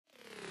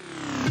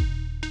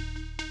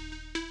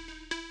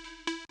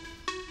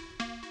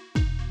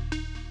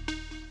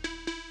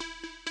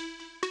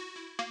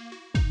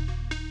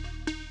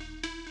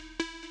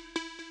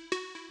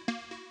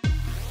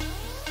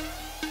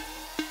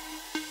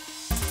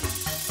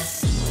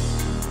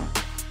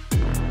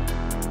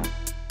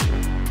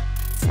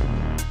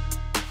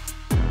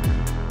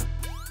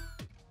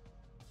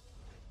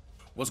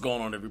What's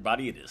going on,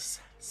 everybody? It is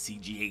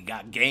CGA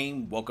Got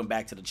Game. Welcome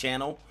back to the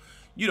channel.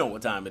 You know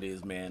what time it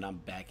is, man. I'm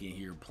back in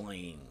here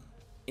playing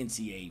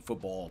NCAA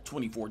Football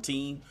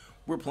 2014.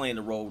 We're playing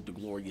the Road to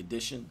Glory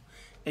edition.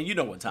 And you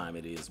know what time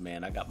it is,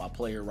 man. I got my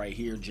player right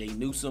here, Jay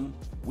Newsome.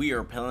 We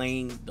are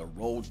playing the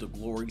Road to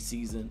Glory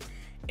season.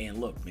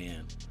 And look,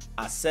 man,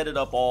 I set it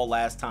up all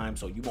last time,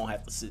 so you won't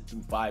have to sit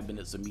through 5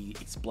 minutes of me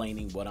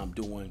explaining what I'm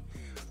doing.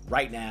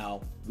 Right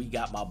now, we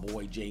got my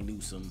boy Jay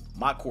Newsome,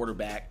 my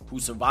quarterback, who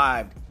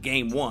survived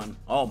game 1.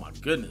 Oh my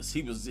goodness,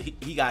 he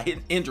got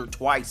injured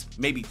twice,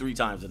 maybe 3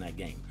 times in that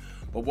game.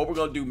 But what we're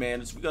gonna do, man,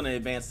 is we're gonna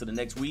advance to the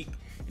next week,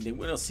 and then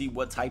we're gonna see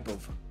what type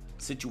of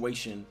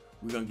situation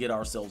we're gonna get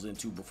ourselves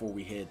into before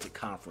we head to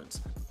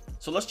conference.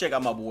 So let's check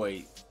out my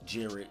boy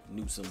Jared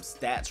Newsome's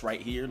stats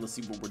right here. Let's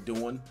see what we're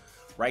doing.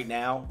 Right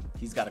now,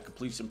 he's got a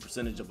completion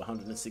percentage of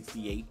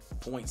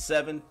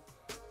 168.7,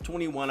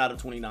 21 out of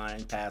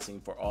 29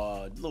 passing for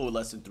a little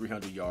less than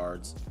 300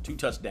 yards, 2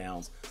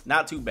 touchdowns.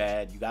 Not too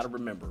bad. You got to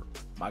remember,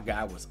 my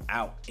guy was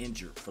out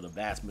injured for the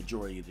vast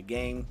majority of the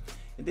game.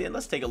 And then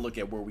let's take a look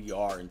at where we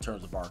are in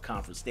terms of our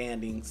conference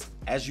standings.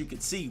 As you can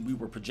see, we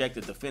were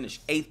projected to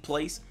finish 8th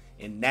place,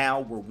 and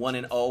now we're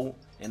 1-0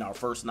 in our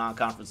first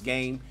non-conference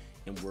game,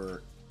 and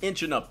we're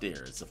inching up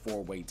there. It's a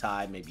 4-way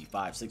tie, maybe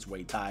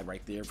 5-6-way tie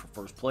right there for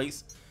first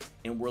place,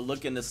 and we're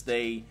looking to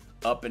stay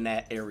up in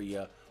that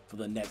area for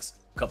the next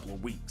couple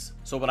of weeks.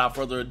 So without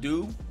further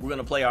ado, we're going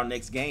to play our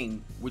next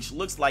game, which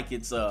looks like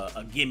it's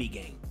a gimme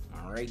game.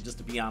 All right, just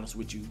to be honest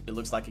with you, it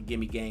looks like a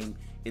gimme game.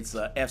 It's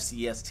a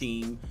FCS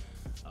team,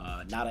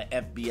 not an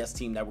FBS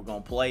team that we're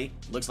going to play.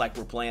 Looks like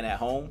we're playing at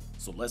home,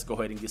 so let's go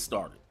ahead and get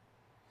started.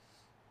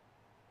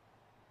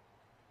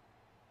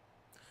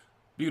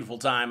 Beautiful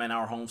time in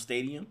our home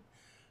stadium.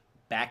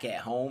 Back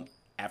at home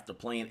after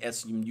playing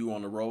S1E2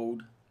 on the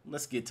road.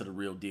 Let's get to the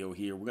real deal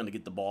here. We're going to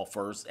get the ball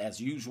first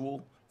as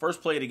usual.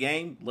 First play of the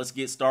game. Let's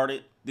get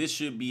started. This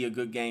should be a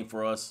good game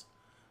for us.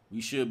 We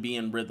should be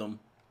in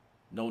rhythm.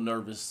 No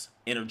nervous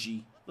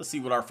energy. Let's see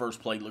what our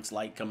first play looks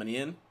like coming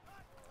in.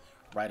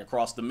 Right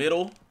across the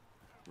middle.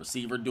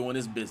 Receiver doing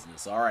his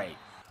business. All right.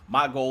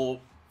 My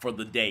goal for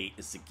the day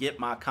is to get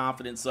my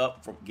confidence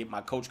up, get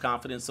my coach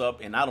confidence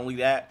up, and not only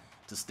that,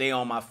 to stay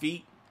on my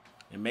feet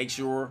and make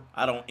sure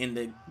I don't end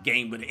the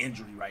game with an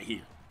injury right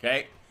here,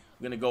 okay?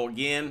 I'm going to go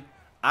again.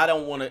 I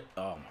don't want to,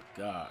 oh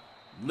my God,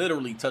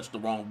 literally touched the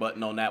wrong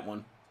button on that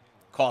one.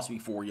 Cost me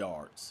 4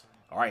 yards.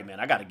 All right, man,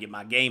 I got to get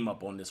my game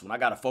up on this one. I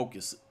got to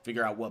focus,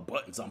 figure out what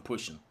buttons I'm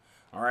pushing.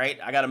 All right,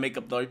 I got to make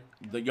up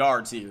the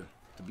yards here,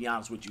 to be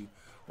honest with you.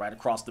 Right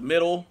across the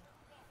middle,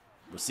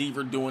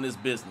 receiver doing his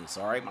business.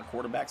 All right, my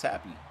quarterback's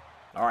happy.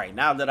 All right,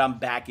 now that I'm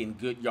back in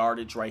good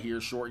yardage right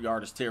here, short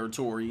yardage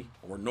territory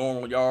or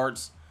normal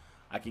yards,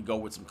 I can go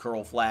with some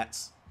curl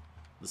flats.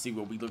 Let's see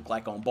what we look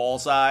like on ball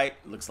side.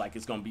 Looks like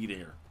it's going to be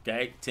there.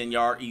 Okay,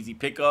 10-yard easy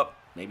pickup,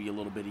 maybe a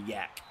little bit of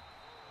yak.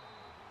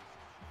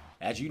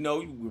 As you know,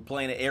 we're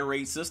playing an air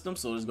raid system,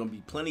 so there's going to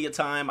be plenty of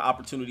time,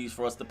 opportunities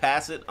for us to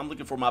pass it. I'm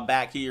looking for my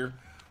back here.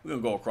 We're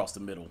going to go across the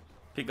middle.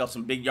 Pick up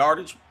some big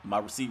yardage. My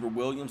receiver,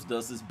 Williams,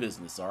 does his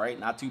business. All right,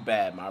 not too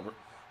bad.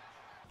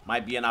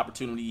 Might be an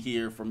opportunity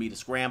here for me to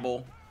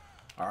scramble.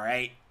 All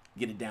right,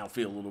 get it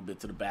downfield a little bit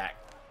to the back.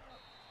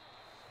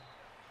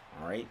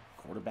 All right,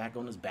 quarterback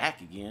on his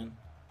back again.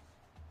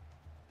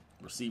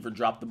 Receiver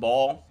dropped the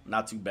ball.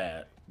 Not too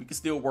bad. We can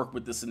still work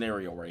with this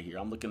scenario right here.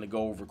 I'm looking to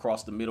go over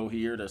across the middle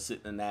here. They're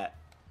sitting in that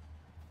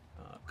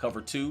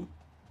cover 2.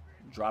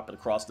 Drop it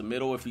across the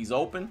middle if he's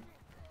open.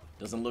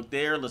 Doesn't look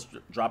there. Let's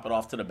drop it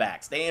off to the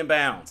back. Stay in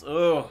bounds.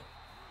 Ugh.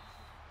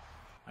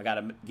 I got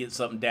to get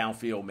something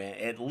downfield, man.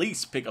 At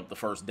least pick up the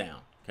first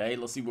down. Okay,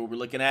 let's see what we're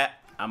looking at.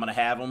 I'm going to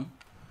have him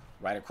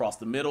right across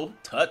the middle.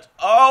 Touch.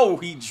 Oh,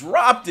 he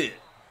dropped it.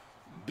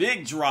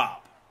 Big drop.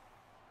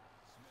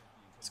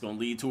 It's going to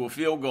lead to a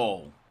field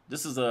goal.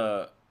 This is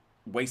a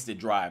wasted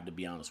drive, to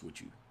be honest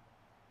with you.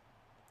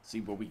 See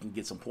where we can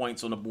get some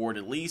points on the board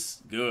at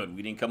least. Good.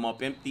 We didn't come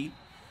up empty.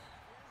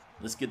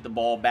 Let's get the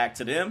ball back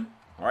to them.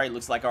 All right,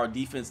 looks like our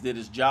defense did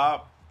its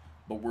job,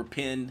 but we're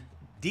pinned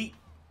deep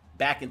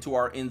back into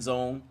our end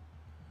zone.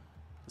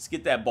 Let's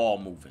get that ball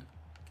moving.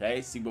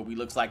 Okay, see what we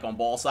looks like on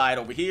ball side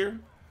over here.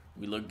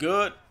 We look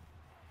good.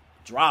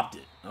 Dropped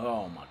it.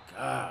 Oh my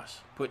gosh.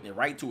 Putting it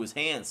right to his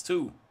hands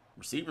too.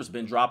 Receiver's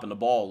been dropping the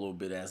ball a little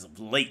bit as of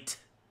late.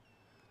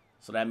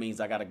 So that means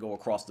I got to go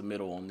across the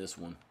middle on this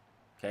one.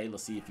 Okay,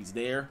 let's see if he's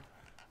there.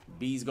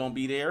 B's going to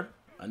be there.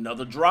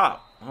 Another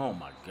drop. Oh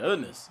my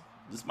goodness.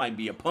 This might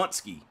be a punt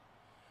ski.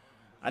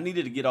 I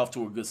needed to get off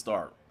to a good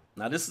start.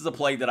 Now this is a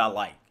play that I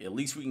like. At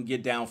least we can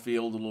get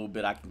downfield a little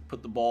bit. I can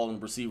put the ball in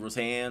the receiver's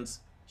hands.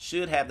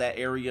 Should have that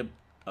area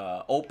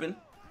open.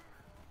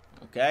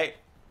 Okay.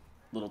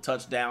 Little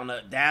touchdown.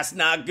 That's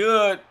not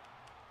good.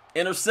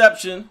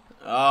 Interception.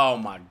 Oh,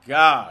 my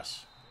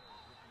gosh.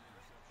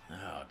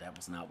 Oh, that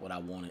was not what I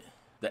wanted.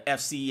 The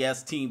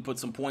FCS team put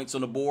some points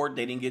on the board.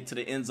 They didn't get to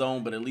the end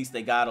zone, but at least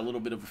they got a little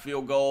bit of a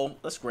field goal.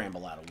 Let's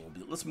scramble out a little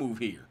bit. Let's move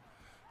here.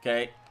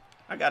 Okay.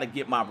 I got to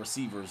get my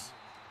receivers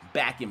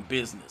back in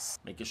business.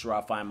 Making sure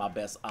I find my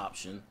best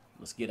option.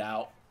 Let's get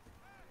out.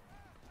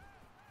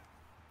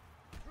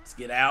 Let's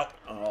get out.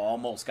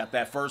 Almost got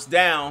that first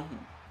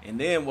down. And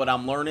then what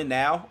I'm learning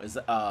now is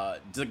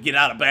to get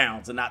out of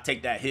bounds and not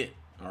take that hit.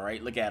 All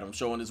right, look at him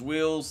showing his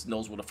wheels.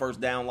 Knows where the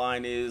first down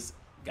line is.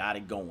 Got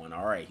it going.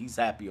 All right, he's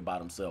happy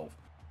about himself.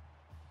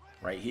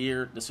 Right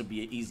here, this would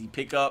be an easy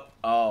pickup.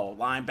 Oh,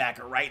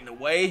 linebacker right in the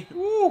way.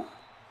 Woo!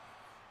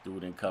 Threw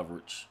it in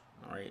coverage.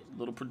 All right, a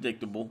little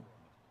predictable.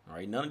 All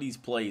right, none of these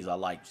plays I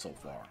like so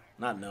far.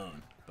 Not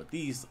none, but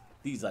these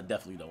I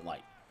definitely don't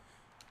like.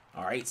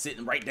 All right,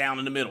 sitting right down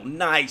in the middle.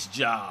 Nice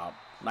job.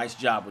 Nice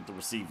job with the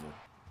receiver.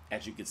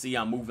 As you can see,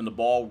 I'm moving the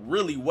ball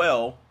really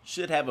well.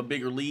 Should have a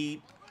bigger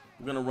lead.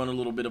 We're going to run a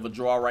little bit of a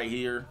draw right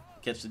here.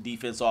 Catch the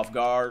defense off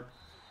guard.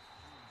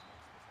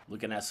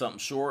 Looking at something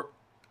short.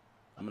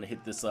 I'm going to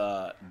hit this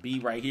B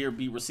right here,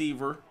 B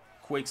receiver.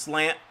 Quick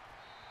slant.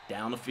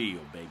 Down the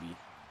field, baby.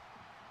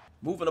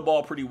 Moving the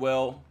ball pretty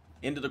well.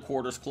 End of the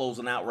quarters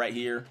closing out right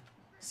here.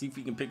 See if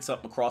we can pick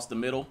something across the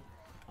middle.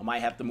 I might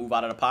have to move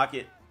out of the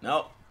pocket.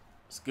 Nope.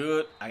 It's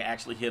good. I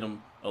actually hit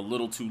him a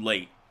little too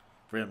late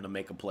for him to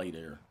make a play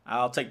there.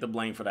 I'll take the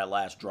blame for that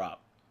last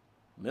drop.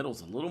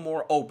 Middle's a little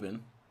more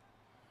open.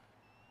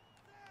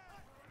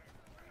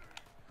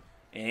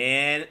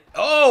 And,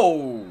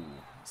 oh!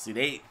 See,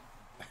 they,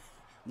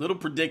 little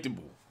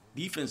predictable.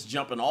 Defense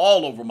jumping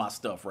all over my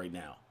stuff right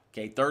now.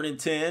 Okay, 3rd and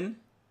 10.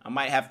 I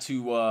might have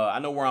to, I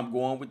know where I'm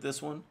going with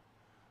this one,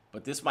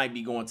 but this might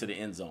be going to the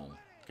end zone.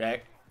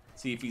 Okay,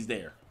 see if he's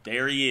there.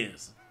 There he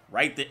is.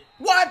 Right there.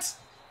 What?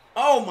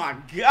 Oh my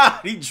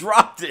God, he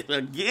dropped it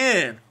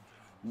again.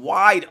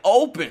 Wide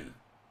open.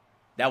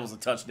 That was a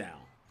touchdown.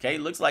 Okay,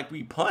 looks like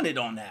we punted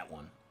on that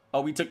one.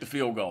 Oh, we took the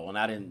field goal, and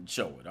I didn't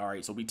show it. All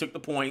right, so we took the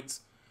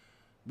points.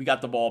 We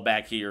got the ball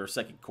back here,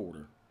 second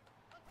quarter.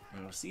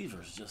 And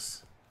receivers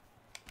just,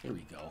 here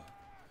we go.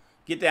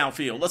 Get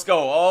downfield. Let's go.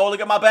 Oh, look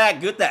at my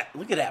back.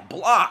 Look at that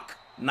block.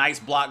 Nice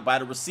block by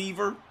the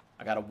receiver.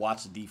 I got to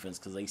watch the defense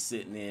because they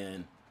sitting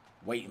in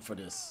waiting for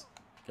this.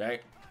 Okay,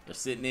 they're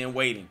sitting in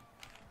waiting.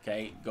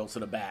 Okay, go to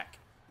the back.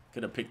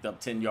 Could have picked up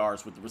 10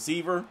 yards with the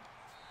receiver.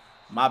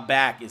 My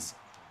back is,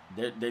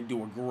 they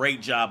do a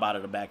great job out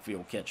of the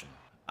backfield catching.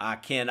 I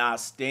cannot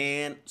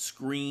stand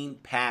screen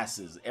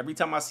passes. Every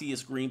time I see a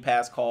screen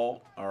pass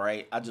call, all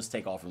right, I just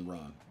take off and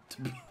run.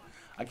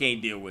 I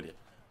can't deal with it,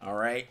 all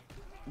right?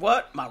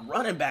 What? My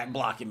running back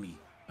blocking me.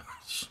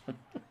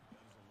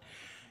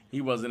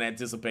 He wasn't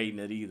anticipating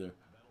it either.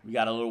 We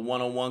got a little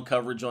one-on-one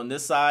coverage on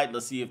this side.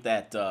 Let's see if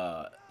that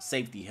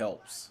safety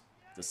helps.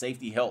 If the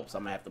safety helps,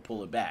 I'm going to have to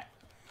pull it back.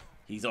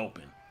 He's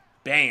open.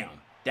 Bam.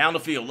 Down the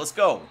field. Let's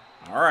go.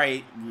 All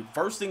right.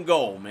 1st and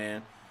goal,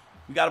 man.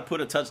 We got to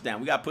put a touchdown.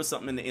 We got to put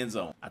something in the end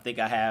zone. I think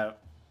I have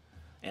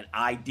an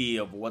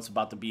idea of what's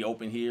about to be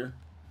open here.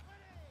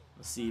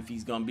 Let's see if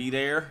he's going to be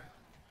there.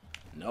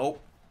 Nope.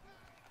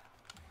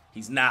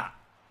 He's not.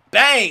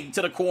 Bang!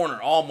 To the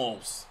corner.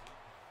 Almost.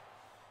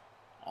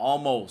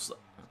 Almost.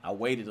 I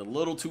waited a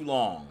little too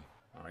long.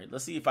 All right,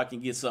 let's see if I can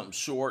get something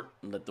short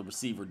and let the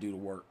receiver do the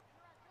work.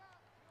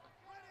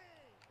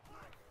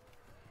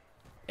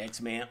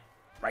 X-Man.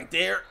 Right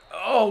there.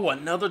 Oh,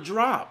 another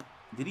drop.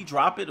 Did he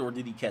drop it or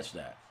did he catch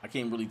that? I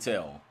can't really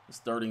tell. It's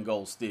 3rd and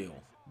goal still.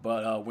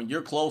 But when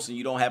you're close and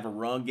you don't have a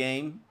run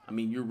game, I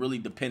mean, you're really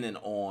dependent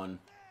on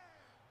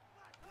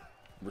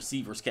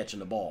receivers catching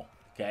the ball.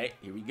 Okay,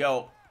 here we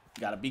go.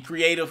 Got to be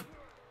creative.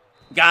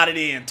 Got it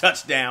in.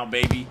 Touchdown,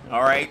 baby.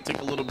 All right, took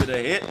a little bit of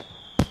hit,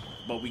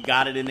 but we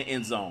got it in the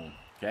end zone.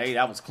 Okay,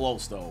 that was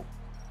close, though.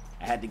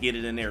 I had to get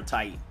it in there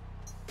tight.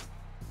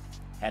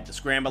 Had to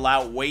scramble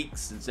out, wait,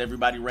 since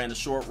everybody ran a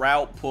short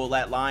route, pull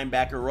that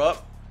linebacker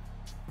up,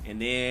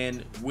 and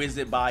then whiz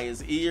it by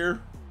his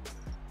ear.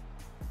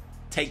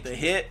 Take the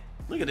hit.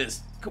 Look at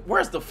this.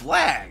 Where's the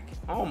flag?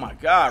 Oh, my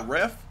God,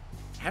 ref.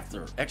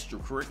 After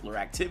extracurricular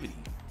activity.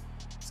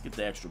 Let's get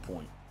the extra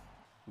point.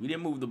 We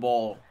didn't move the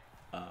ball,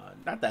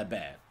 not that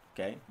bad,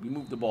 okay? We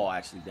moved the ball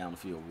actually down the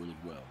field really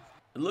well.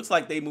 It looks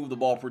like they moved the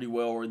ball pretty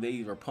well, or they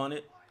either punt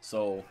it.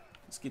 So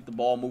let's get the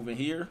ball moving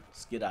here.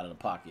 Let's get out of the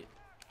pocket.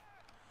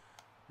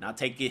 Not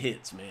take your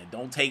hits, man.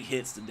 Don't take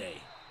hits today.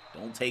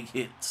 Don't take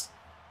hits.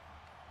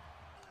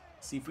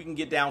 See if we can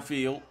get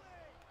downfield.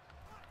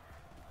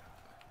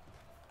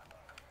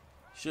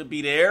 Should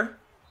be there.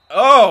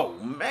 Oh,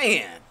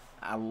 man.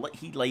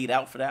 He laid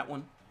out for that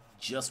one.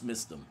 Just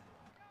missed him.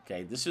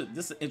 Okay, this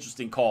is an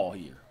interesting call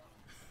here.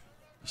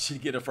 We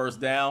should get a 1st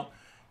down.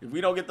 If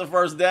we don't get the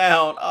 1st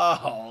down,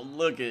 oh,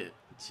 look at,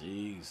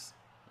 jeez.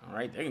 All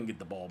right, they're going to get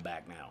the ball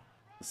back now.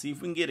 Let's see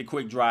if we can get a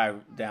quick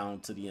drive down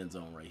to the end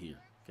zone right here,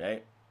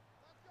 okay?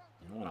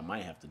 You know what I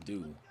might have to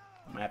do?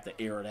 I might have to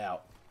air it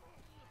out.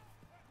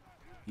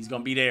 He's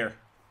going to be there.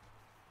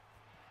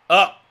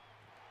 Up.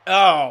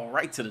 Oh,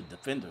 right to the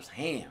defender's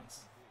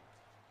hands.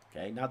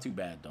 Okay, not too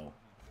bad, though.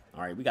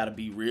 All right, we got to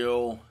be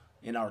real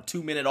in our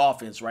 2-minute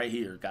offense right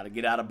here. Got to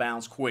get out of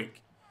bounds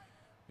quick.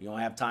 We don't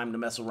have time to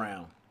mess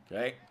around,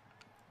 okay?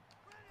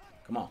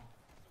 Come on.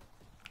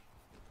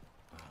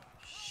 Oh,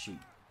 shoot.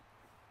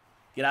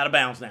 Get out of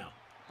bounds now.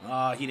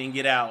 Oh, he didn't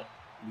get out.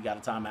 We got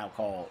a timeout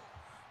called.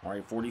 All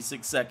right,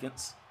 46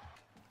 seconds.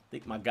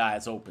 think my guy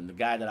is open. The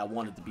guy that I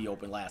wanted to be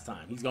open last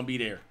time. He's going to be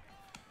there.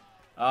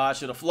 I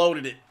should have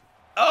floated it.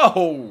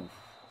 Oh,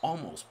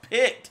 almost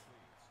picked.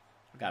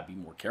 I got to be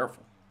more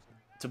careful.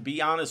 To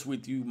be honest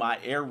with you, my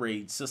air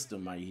raid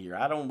system right here,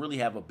 I don't really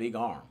have a big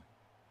arm.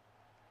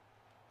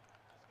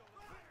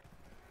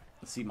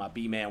 Let's see my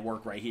B-man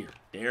work right here.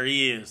 There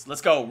he is.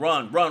 Let's go.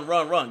 Run, run,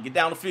 run, run. Get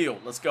down the field.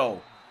 Let's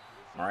go.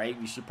 All right,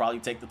 we should probably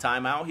take the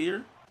timeout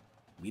here.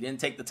 We didn't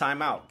take the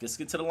timeout. Let's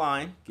get to the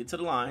line. Get to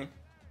the line.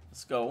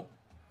 Let's go.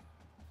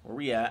 Where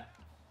we at?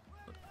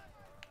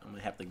 I'm going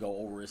to have to go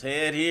over his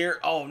head here.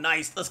 Oh,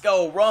 nice. Let's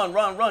go. Run,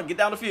 run, run. Get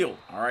down the field.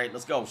 All right,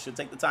 let's go. Should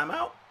take the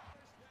timeout.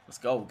 Let's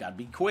go. Got to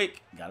be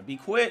quick. Got to be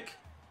quick.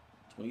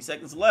 20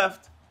 seconds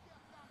left.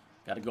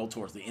 Got to go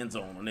towards the end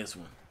zone on this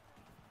one.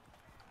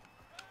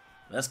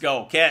 Let's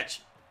go.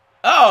 Catch.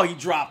 Oh, he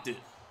dropped it.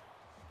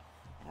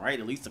 All right,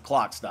 at least the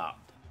clock stopped.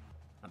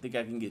 I think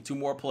I can get 2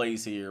 more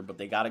plays here, but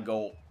they got to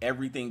go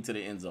everything to the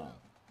end zone.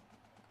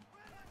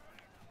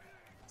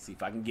 See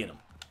if I can get him.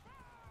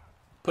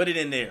 Put it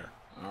in there.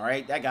 All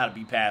right, that got to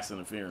be pass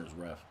interference,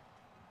 ref.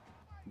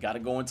 Got to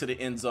go into the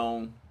end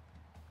zone.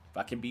 If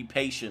I can be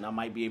patient, I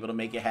might be able to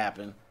make it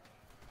happen.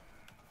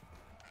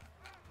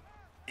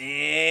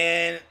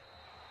 And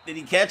did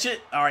he catch it?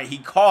 All right, he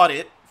caught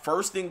it.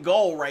 First and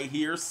goal right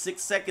here.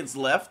 6 seconds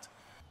left.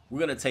 We're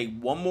going to take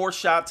one more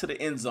shot to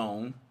the end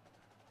zone.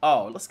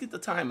 Oh, let's get the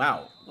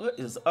timeout. What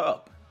is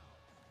up?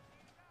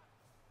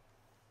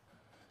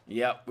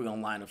 Yep, we're going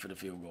to line up for the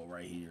field goal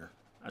right here.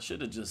 I should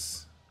have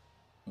just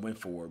went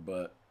for it,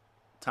 but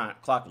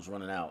clock was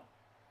running out.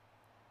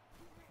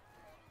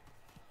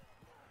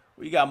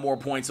 We got more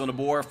points on the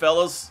board,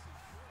 fellas.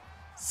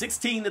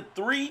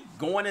 16-3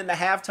 going into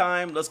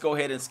halftime. Let's go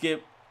ahead and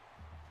skip.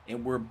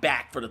 And we're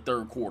back for the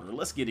third quarter.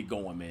 Let's get it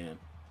going, man.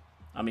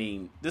 I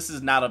mean, this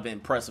is not an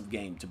impressive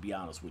game, to be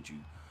honest with you.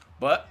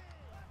 But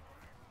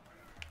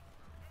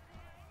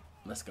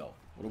let's go.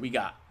 What do we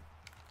got?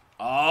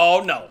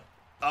 Oh, no.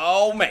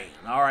 Oh, man.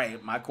 All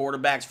right, my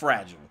quarterback's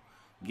fragile.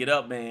 Get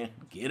up, man.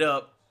 Get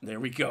up. There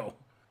we go.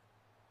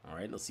 All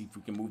right, let's see if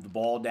we can move the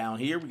ball down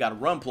here. We got a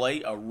run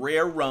play, a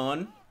rare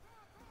run.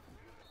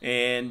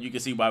 And you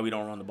can see why we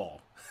don't run the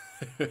ball.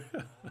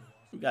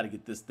 We got to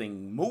get this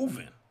thing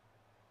moving.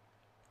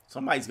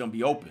 Somebody's going to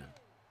be open.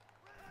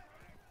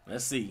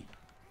 Let's see.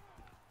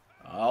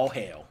 Oh,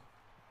 hell.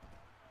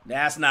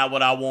 That's not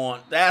what I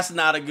want. That's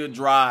not a good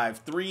drive.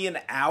 3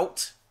 and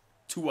out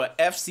to a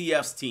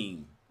FCS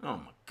team. Oh,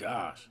 my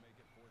gosh.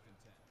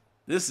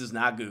 This is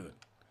not good.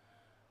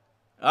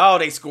 Oh,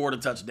 they scored a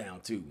touchdown,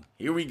 too.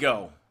 Here we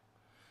go.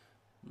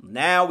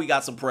 Now we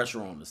got some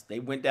pressure on us. They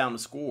went down and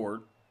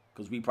scored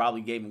because we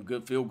probably gave them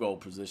good field goal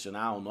position.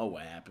 I don't know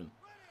what happened.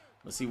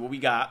 Let's see what we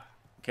got.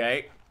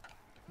 Okay.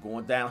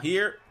 Going down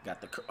here.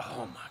 Got the...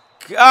 Oh,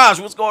 my gosh.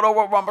 What's going on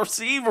with my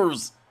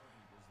receivers?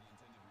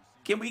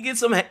 Can we get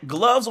some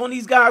gloves on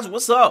these guys?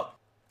 What's up?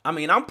 I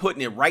mean, I'm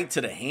putting it right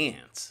to the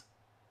hands.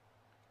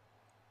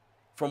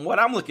 From what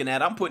I'm looking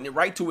at, I'm putting it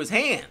right to his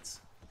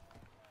hands.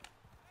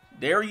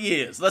 There he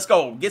is. Let's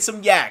go. Get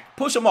some yak.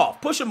 Push him off.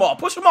 Push him off.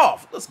 Push him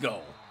off. Let's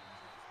go.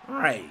 All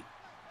right.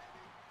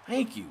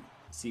 Thank you.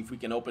 See if we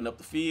can open up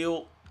the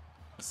field.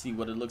 Let's see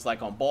what it looks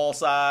like on ball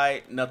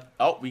side. Nothing.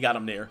 Oh, we got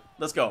him there.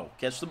 Let's go.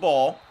 Catch the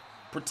ball.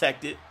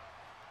 Protect it.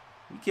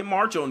 We can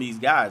march on these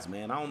guys,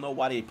 man. I don't know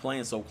why they're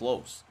playing so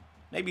close.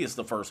 Maybe it's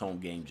the first home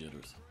game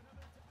jitters.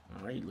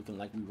 All right, looking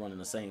like we're running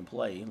the same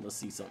play. Let's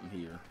see something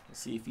here. Let's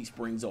see if he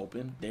springs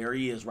open. There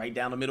he is, right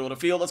down the middle of the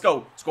field. Let's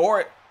go. Score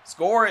it.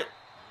 Score it.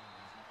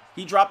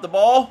 He dropped the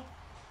ball.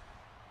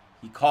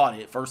 He caught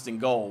it, first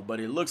and goal, but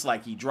it looks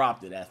like he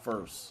dropped it at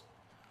first.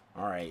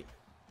 All right.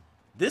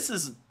 This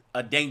is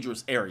a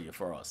dangerous area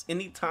for us.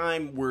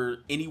 Anytime we're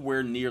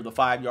anywhere near the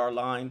 5-yard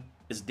line,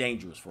 it's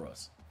dangerous for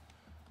us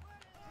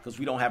because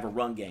we don't have a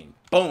run game.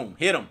 Boom,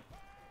 hit him.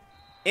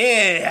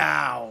 And,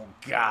 oh,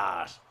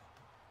 gosh.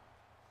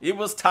 It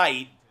was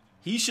tight.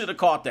 He should have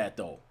caught that,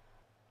 though.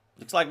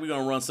 Looks like we're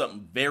going to run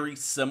something very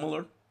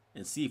similar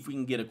and see if we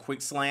can get a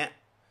quick slant.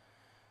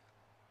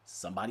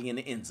 Somebody in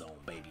the end zone,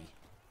 baby.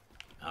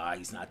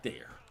 He's not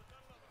there.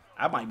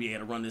 I might be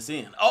able to run this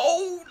in.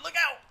 Oh, look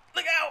out.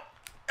 Look out.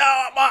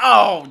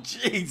 Oh,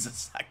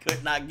 Jesus. I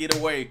could not get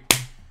away.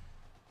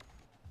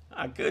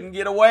 I couldn't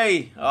get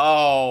away.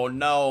 Oh,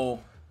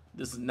 no.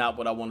 This is not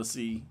what I want to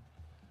see.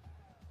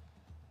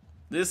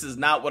 This is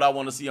not what I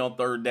want to see on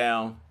third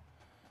down.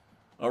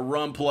 A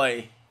run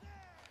play.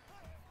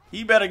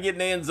 He better get in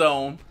the end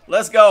zone.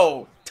 Let's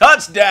go.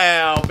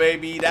 Touchdown,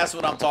 baby. That's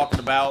what I'm talking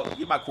about.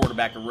 Give my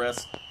quarterback a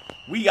rest.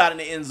 We got in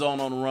the end zone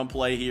on the run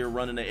play here,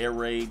 running the air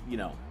raid. You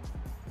know,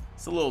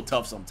 it's a little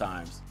tough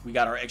sometimes. We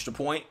got our extra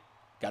point.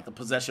 Got the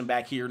possession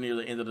back here near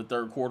the end of the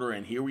third quarter.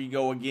 And here we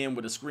go again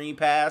with a screen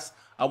pass.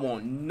 I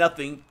want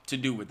nothing to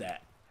do with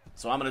that.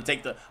 So I'm going to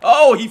take the...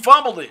 Oh, he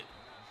fumbled it.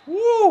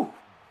 Woo.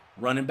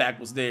 Running back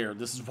was there.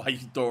 This is why you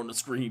throwing the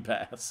screen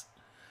pass.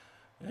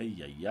 Ay,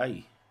 ay,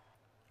 ay.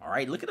 All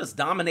right, look at us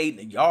dominating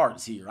the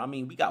yards here. I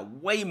mean, we got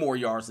way more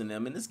yards than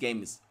them, and this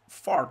game is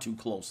far too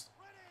close.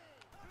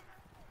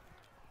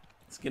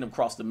 Let's get him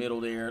across the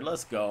middle there.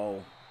 Let's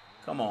go.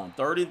 Come on,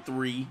 3rd and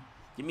 3.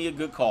 Give me a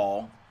good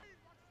call.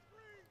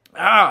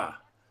 Ah!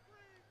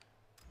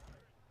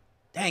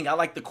 Dang, I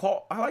like the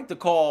call. I like the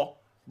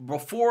call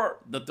before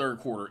the 3rd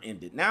quarter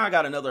ended. Now I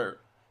got another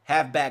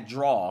halfback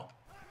draw.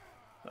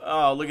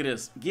 Oh, look at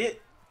this.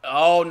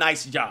 Oh,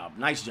 nice job.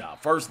 Nice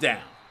job. 1st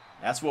down.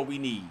 That's what we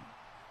need.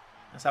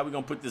 That's how we're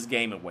going to put this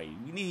game away.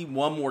 We need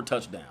one more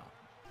touchdown.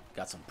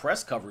 Got some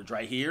press coverage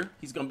right here.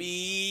 He's going to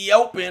be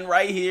open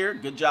right here.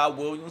 Good job,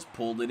 Williams.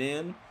 Pulled it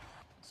in.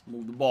 Let's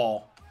move the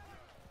ball.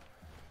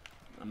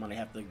 I'm going to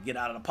have to get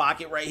out of the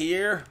pocket right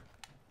here.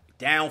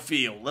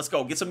 Downfield. Let's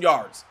go. Get some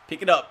yards.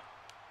 Pick it up.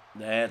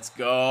 Let's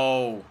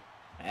go.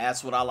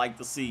 That's what I like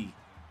to see.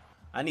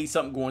 I need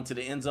something going to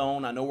the end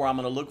zone. I know where I'm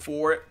going to look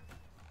for it.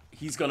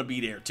 He's going to be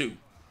there too.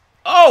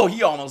 Oh,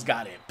 he almost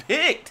got it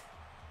picked.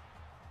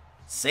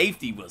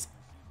 Safety was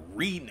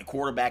reading the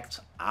quarterback's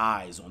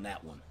eyes on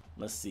that one.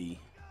 Let's see.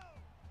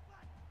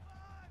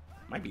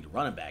 Might be the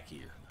running back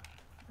here.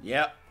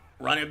 Yep.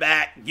 Running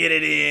back. Get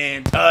it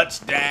in.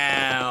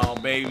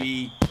 Touchdown,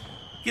 baby.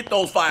 Get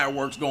those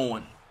fireworks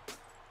going.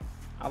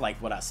 I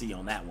like what I see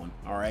on that one.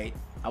 All right.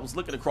 I was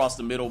looking across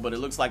the middle, but it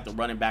looks like the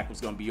running back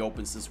was going to be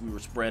open since we were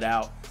spread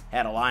out.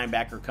 Had a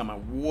linebacker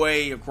coming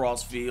way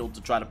across field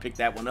to try to pick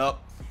that one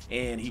up,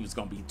 and he was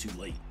going to be too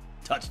late.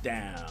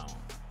 Touchdown.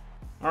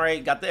 All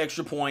right, got the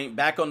extra point.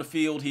 Back on the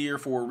field here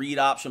for a read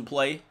option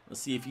play. Let's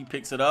see if he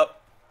picks it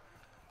up.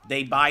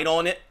 They bite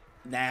on it.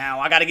 Now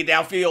I got to get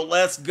downfield.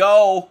 Let's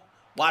go.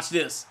 Watch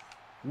this.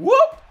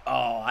 Whoop.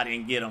 Oh, I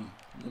didn't get him.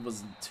 It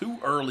was too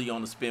early on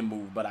the spin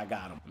move, but I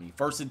got him.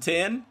 1st and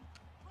 10.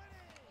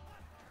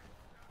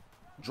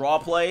 Draw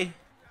play.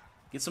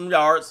 Get some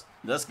yards.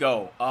 Let's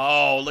go.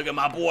 Oh, look at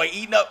my boy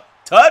eating up.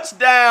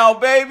 Touchdown,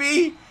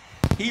 baby.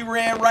 He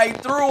ran right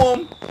through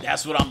him.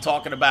 That's what I'm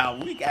talking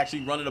about. We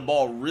actually running the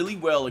ball really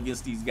well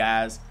against these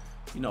guys.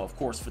 You know, of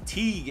course,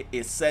 fatigue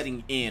is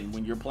setting in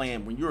when you're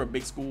playing. When you're a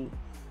big school,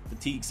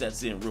 fatigue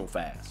sets in real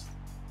fast.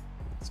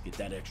 Let's get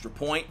that extra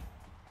point.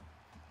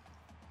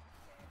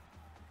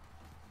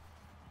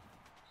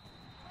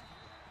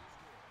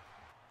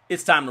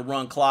 It's time to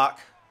run clock.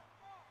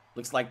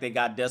 Looks like they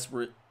got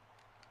desperate.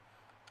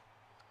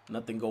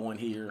 Nothing going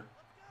here.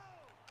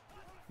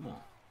 Come on.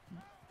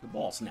 The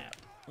ball snapped.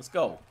 Let's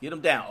go. Get them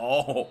down.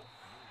 Oh,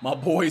 my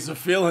boys are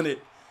feeling it.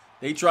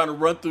 They trying to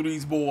run through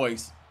these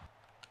boys.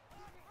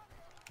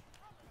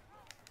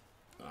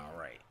 All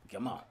right.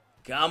 Come on.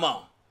 Come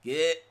on.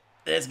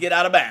 Let's get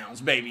out of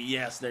bounds, baby.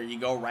 Yes, there you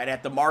go. Right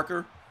at the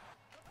marker.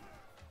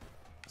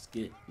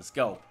 Let's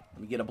go.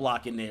 Let me get a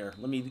block in there.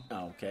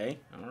 Okay.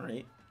 All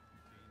right.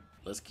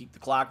 Let's keep the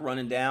clock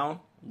running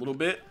down a little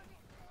bit.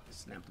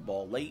 Snap the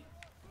ball late.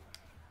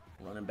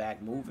 Running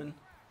back moving.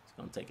 It's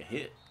going to take a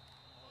hit.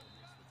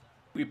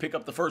 We pick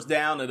up the 1st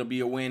down. It'll be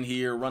a win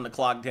here. Run the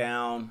clock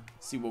down.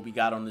 See what we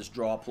got on this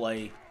draw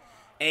play.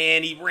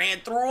 And he ran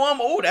through him.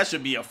 Oh, that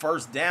should be a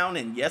 1st down.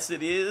 And yes,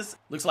 it is.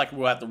 Looks like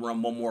we'll have to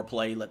run one more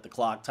play. Let the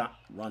clock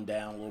run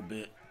down a little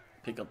bit.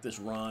 Pick up this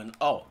run.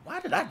 Oh,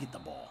 why did I get the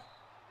ball?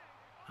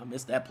 I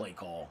missed that play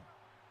call.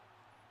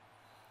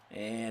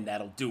 And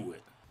that'll do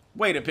it.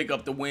 Way to pick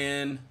up the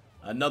win.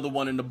 Another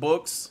one in the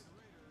books.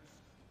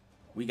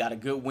 We got a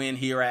good win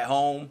here at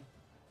home.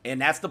 And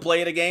that's the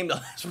play of the game.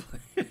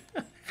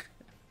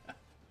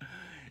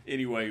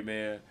 Anyway,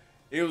 man,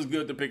 it was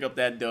good to pick up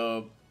that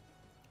dub.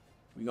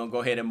 We're going to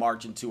go ahead and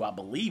march into, I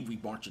believe we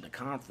march into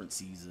conference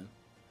season.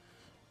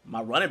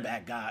 My running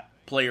back got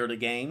player of the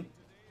game.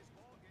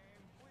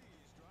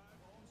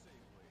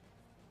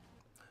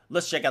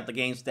 Let's check out the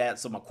game stats.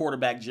 So my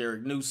quarterback,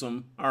 Jared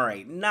Newsom, all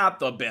right, not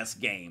the best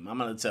game. I'm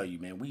going to tell you,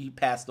 man, we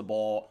passed the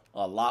ball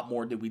a lot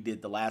more than we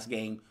did the last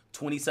game.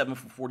 27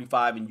 for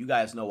 45, and you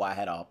guys know I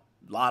had a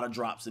lot of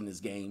drops in this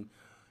game,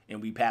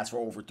 and we passed for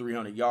over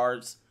 300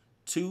 yards,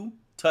 2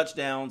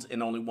 touchdowns,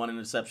 and only 1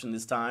 interception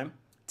this time.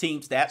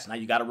 Team stats, now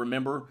you got to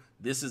remember,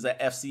 this is a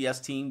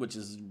FCS team, which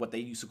is what they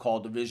used to call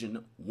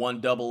Division I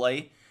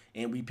AA,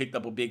 and we picked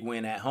up a big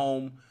win at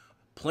home.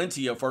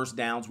 Plenty of 1st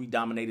downs. We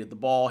dominated the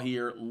ball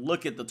here.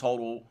 Look at the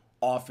total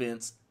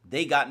offense.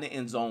 They got in the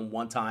end zone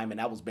one time, and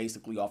that was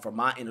basically off of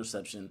my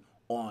interception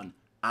on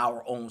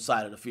our own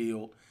side of the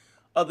field.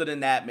 Other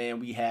than that, man,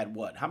 we had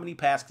what? How many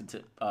pass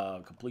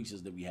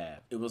completions did we have?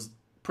 It was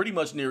pretty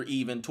much near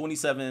even.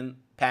 27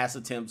 pass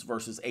attempts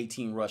versus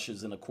 18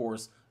 rushes. And, of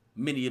course,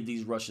 many of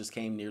these rushes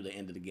came near the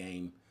end of the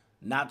game.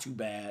 Not too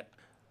bad.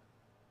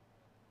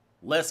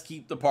 Let's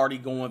keep the party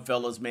going,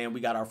 fellas, man.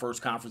 We got our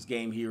first conference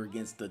game here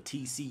against the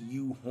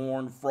TCU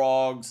Horned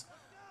Frogs.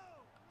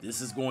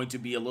 This is going to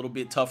be a little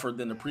bit tougher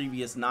than the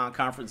previous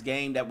non-conference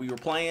game that we were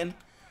playing.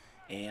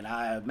 And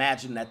I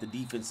imagine that the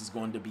defense is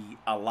going to be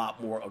a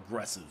lot more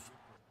aggressive.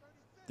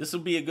 This will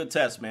be a good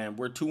test, man.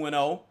 We're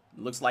 2-0.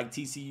 Looks like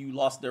TCU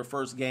lost their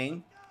first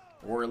game,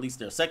 or at least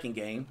their second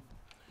game.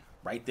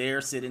 Right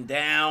there, sitting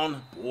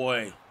down.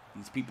 Boy,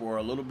 these people are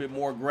a little bit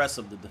more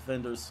aggressive, the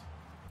defenders.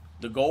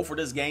 The goal for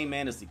this game,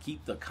 man, is to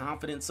keep the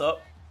confidence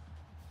up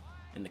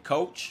in the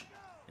coach.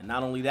 And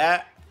not only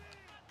that,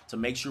 to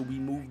make sure we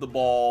move the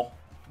ball,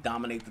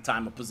 dominate the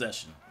time of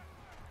possession.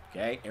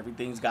 Okay,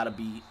 everything's got to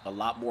be a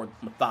lot more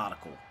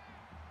methodical.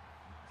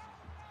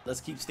 Let's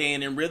keep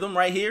staying in rhythm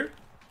right here.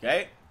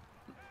 Okay.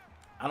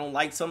 I don't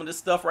like some of this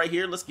stuff right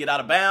here. Let's get out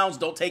of bounds.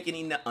 Don't take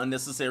any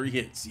unnecessary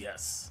hits.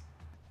 Yes.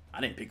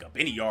 I didn't pick up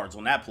any yards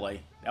on that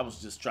play. That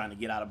was just trying to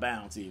get out of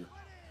bounds here.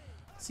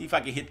 See if I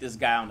can hit this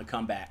guy on the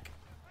comeback.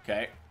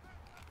 Okay.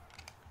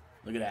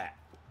 Look at that.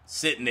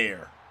 Sitting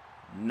there.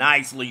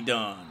 Nicely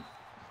done.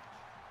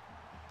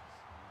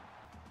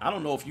 I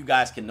don't know if you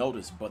guys can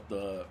notice, but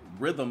the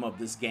rhythm of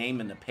this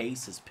game and the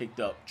pace has picked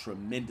up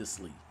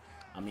tremendously.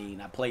 I mean,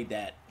 I played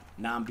that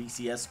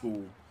non-BCS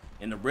school,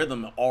 and the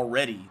rhythm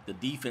already, the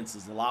defense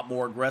is a lot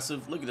more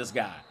aggressive. Look at this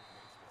guy.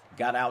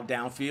 Got out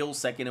downfield,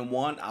 2nd and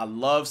 1. I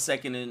love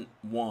 2nd and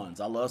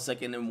 1s. I love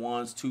 2nd and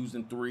 1s, 2s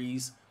and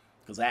 3s,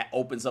 because that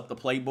opens up the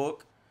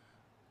playbook.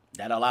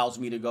 That allows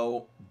me to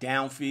go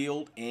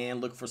downfield and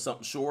look for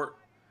something short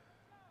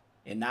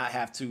and not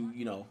have to,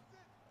 you know,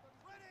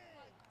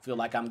 feel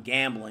like I'm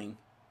gambling,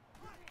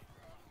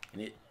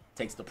 and it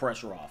takes the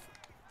pressure off.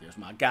 There's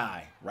my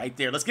guy right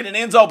there. Let's get an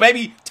end zone,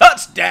 baby.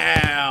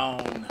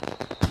 Touchdown,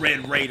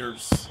 Red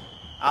Raiders.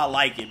 I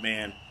like it,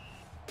 man.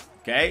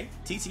 Okay,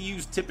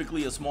 TCU's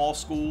typically a small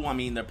school. I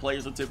mean, their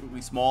players are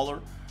typically smaller.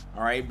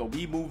 All right, but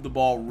we moved the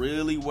ball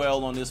really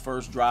well on this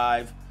first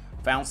drive.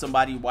 Found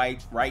somebody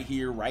right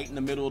here, right in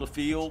the middle of the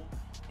field,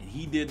 and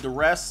he did the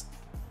rest.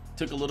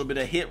 Took a little bit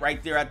of hit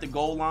right there at the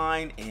goal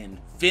line and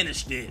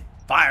finished it.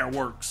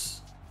 Fireworks.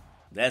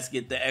 Let's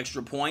get the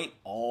extra point.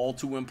 All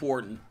too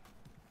important,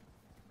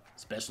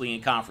 especially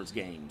in conference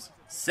games.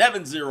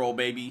 7-0,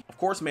 baby. Of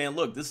course, man,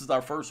 look, this is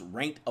our first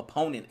ranked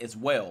opponent as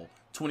well.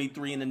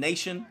 23 in the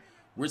nation.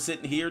 We're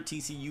sitting here.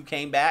 TCU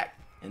came back,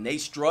 and they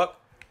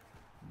struck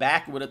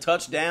back with a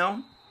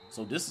touchdown.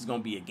 So this is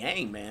going to be a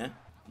game, man.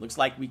 Looks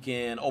like we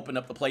can open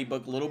up the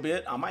playbook a little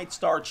bit. I might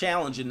start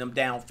challenging them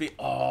downfield.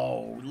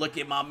 Oh, look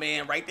at my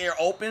man right there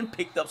open.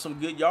 Picked up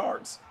some good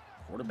yards.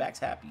 Quarterback's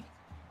happy.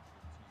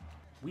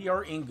 We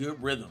are in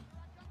good rhythm.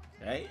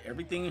 Okay,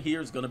 everything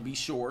here is going to be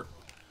short.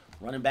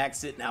 Running back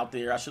sitting out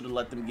there. I should have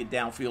let them get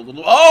downfield a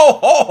little.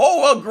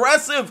 Oh,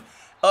 aggressive.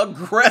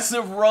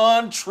 Aggressive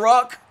run,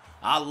 truck.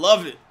 I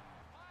love it.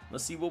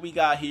 Let's see what we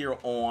got here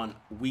on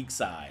weak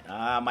side.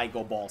 I might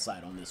go ball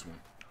side on this one.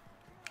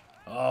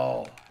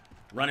 Oh,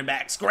 running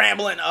back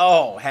scrambling.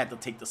 Oh, had to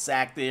take the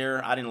sack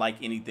there. I didn't like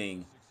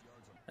anything.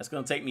 That's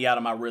going to take me out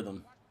of my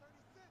rhythm.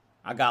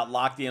 I got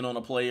locked in on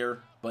a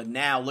player. But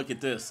now, look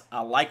at this. I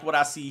like what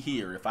I see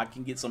here. If I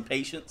can get some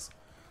patience.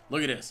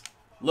 Look at this.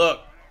 Look.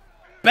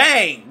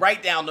 Bang!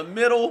 Right down the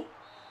middle.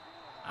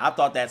 I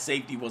thought that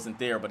safety wasn't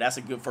there, but that's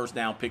a good first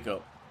down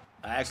pickup.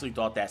 I actually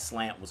thought that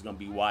slant was going to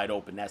be wide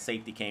open. That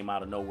safety came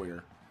out of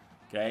nowhere.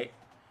 Okay?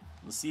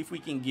 Let's see if we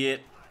can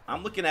get...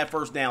 I'm looking at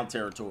first down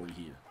territory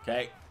here.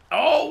 Okay?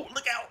 Oh,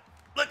 look out.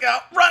 Look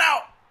out. Run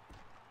out.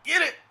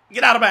 Get it.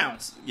 Get out of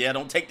bounds. Yeah,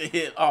 don't take the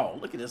hit. Oh,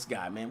 look at this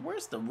guy, man.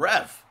 Where's the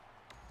ref?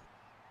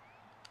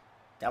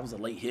 That was a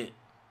late hit.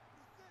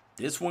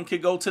 This one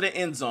could go to the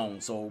end zone,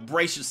 so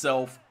brace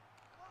yourself.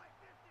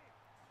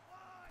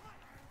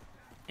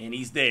 And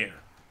he's there.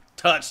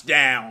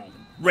 Touchdown,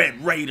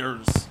 Red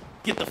Raiders.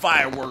 Get the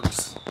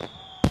fireworks.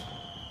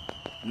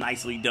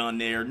 Nicely done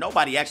there.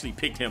 Nobody actually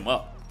picked him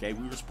up. Okay,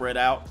 we were spread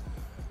out.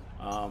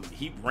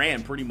 He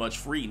ran pretty much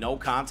free. No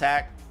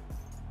contact.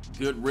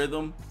 Good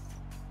rhythm.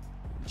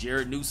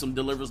 Jared Newsome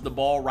delivers the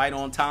ball right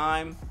on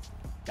time.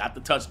 Got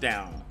the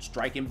touchdown.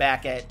 Striking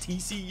back at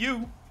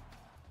TCU.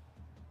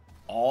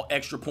 All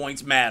extra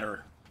points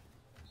matter.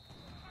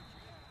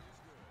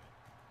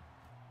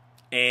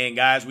 And,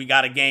 guys, we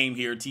got a game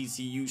here.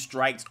 TCU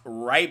strikes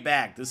right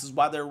back. This is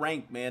why they're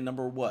ranked, man.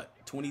 Number what?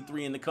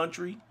 23 in the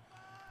country.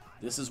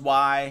 This is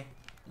why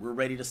we're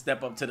ready to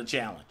step up to the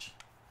challenge.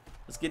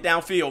 Let's get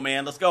downfield,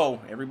 man. Let's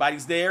go.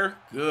 Everybody's there.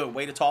 Good.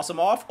 Way to toss him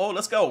off. Oh,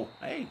 let's go.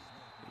 Hey,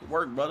 it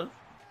worked, brother.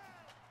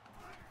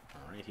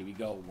 All right, here we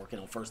go. Working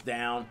on first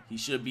down. He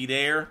should be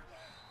there.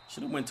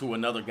 Should have went to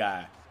another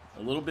guy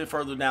a little bit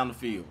further down the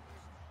field.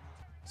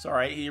 It's all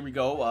right. Here we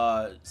go.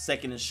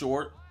 2nd and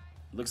short.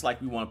 Looks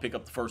like we want to pick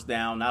up the first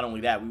down. Not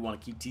only that, we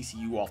want to keep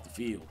TCU off the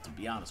field, to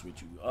be honest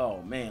with you.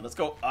 Oh, man. Let's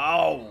go.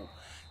 Oh.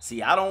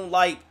 See, I don't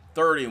like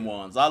 3rd and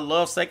 1s. I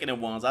love 2nd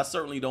and 1s. I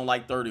certainly don't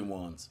like 3rd and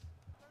 1s.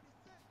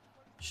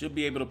 Should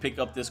be able to pick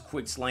up this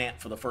quick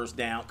slant for the first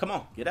down. Come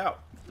on. Get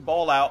out. Get the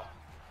ball out.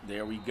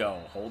 There we go.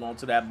 Hold on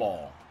to that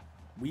ball.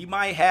 We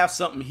might have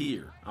something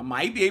here. I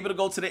might be able to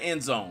go to the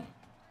end zone.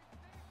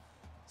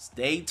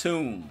 Stay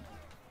tuned.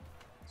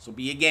 This will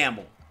be a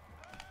gamble.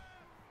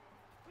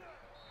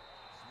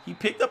 He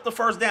picked up the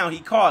first down. He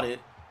caught it,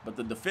 but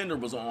the defender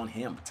was on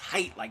him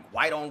tight like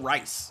white on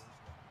rice.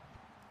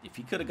 If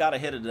he could have got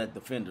ahead of that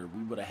defender,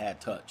 we would have had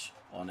touch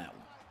on that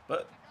one.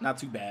 But not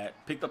too bad.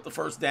 Picked up the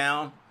first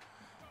down.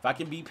 If I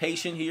can be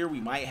patient here, we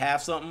might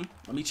have something.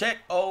 Let me check.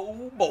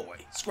 Oh,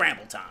 boy.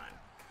 Scramble time.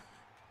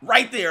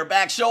 Right there,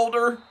 back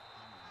shoulder.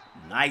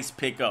 Nice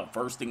pickup.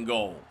 1st and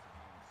goal.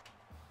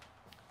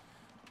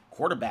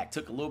 Quarterback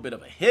took a little bit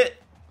of a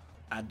hit.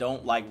 I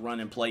don't like run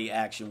and play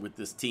action with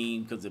this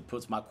team because it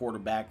puts my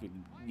quarterback,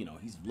 you know,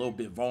 he's a little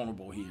bit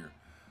vulnerable here.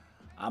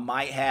 I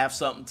might have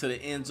something to the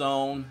end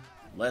zone.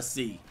 Let's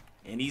see.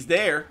 And he's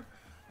there.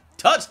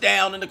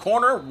 Touchdown in the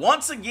corner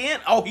once again.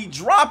 Oh, he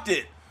dropped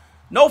it.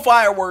 No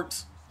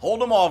fireworks.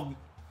 Hold him off.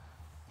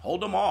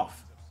 Hold him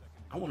off.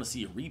 I want to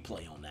see a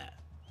replay on that.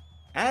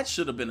 That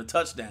should have been a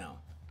touchdown.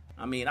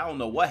 I mean, I don't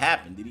know what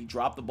happened. Did he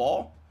drop the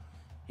ball?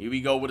 Here we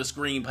go with a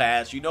screen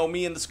pass. You know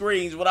me and the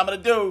screens. What I'm going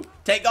to do,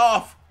 take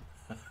off.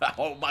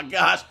 Oh, my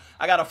gosh.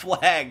 I got a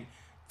flag.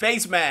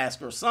 Face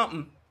mask or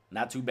something.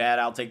 Not too bad.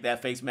 I'll take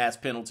that face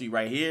mask penalty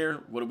right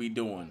here. What are we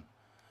doing?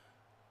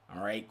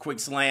 All right, quick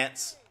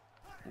slants.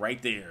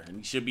 Right there. And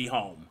he should be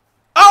home.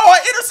 Oh,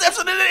 an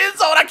interception in the end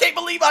zone. I can't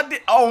believe I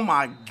did. Oh,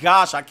 my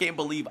gosh. I can't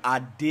believe I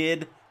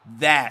did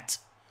that.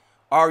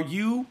 Are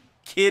you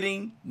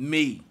kidding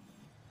me?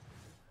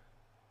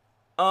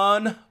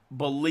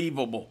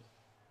 Unbelievable.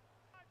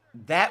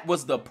 That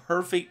was the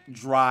perfect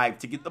drive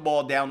to get the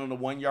ball down on the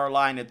 1-yard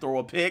line and throw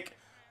a pick.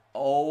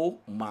 Oh,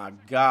 my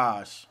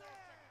gosh.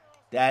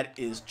 That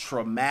is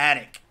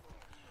traumatic.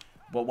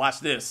 But watch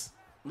this.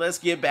 Let's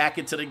get back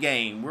into the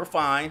game. We're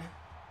fine.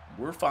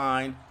 We're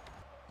fine.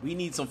 We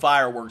need some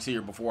fireworks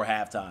here before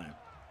halftime.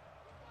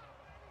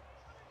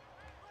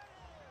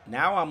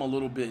 Now I'm a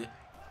little bit,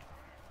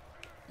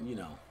 you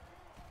know,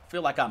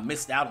 feel like I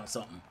missed out on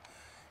something.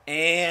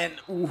 And,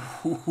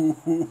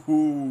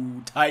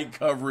 ooh, tight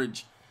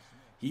coverage.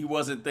 He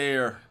wasn't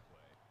there.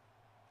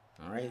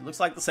 All right, looks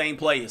like the same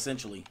play,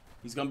 essentially.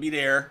 He's going to be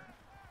there.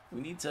 We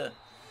need to,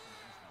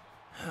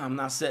 I'm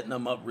not setting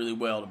them up really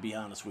well, to be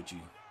honest with you.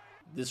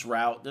 This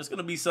route, there's going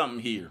to be something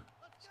here.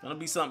 There's going to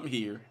be something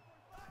here.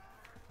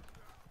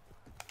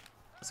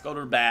 Let's go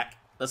to the back.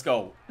 Let's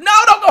go. No,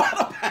 don't go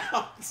out of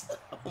bounds.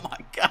 Oh, my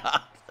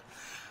God.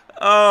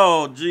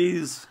 Oh,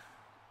 jeez.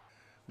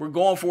 We're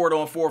going for it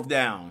on 4th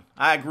down.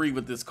 I agree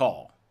with this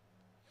call.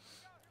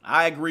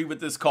 I agree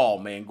with this call,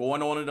 man.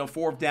 Going on it on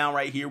 4th down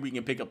right here. We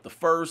can pick up the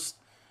first.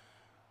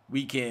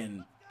 We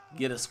can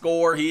get a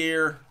score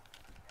here.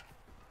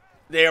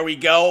 There we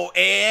go.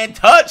 And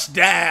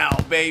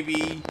touchdown,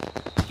 baby.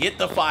 Get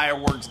the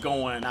fireworks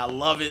going. I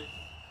love it.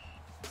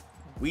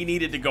 We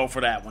needed to go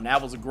for that one.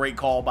 That was a great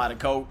call by the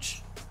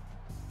coach.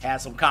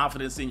 Have some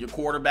confidence in your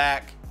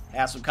quarterback.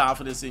 Have some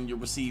confidence in your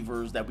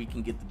receivers that we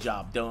can get the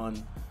job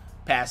done.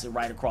 Pass it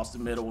right across the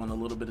middle and a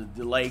little bit of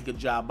delay. Good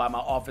job by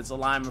my offensive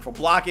lineman for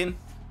blocking.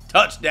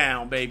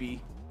 Touchdown,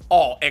 baby.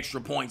 All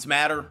extra points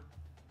matter.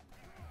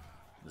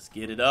 Let's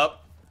get it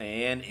up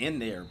and in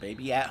there,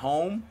 baby. At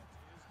home,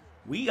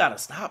 we got to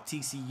stop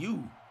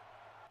TCU.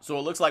 So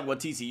it looks like what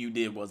TCU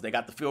did was they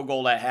got the field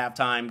goal at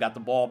halftime, got the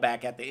ball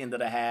back at the end of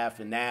the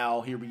half, and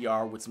now here we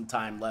are with some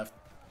time left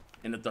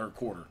in the 3rd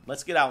quarter.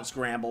 Let's get out and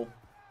scramble.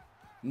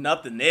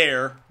 Nothing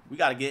there. We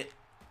got to get...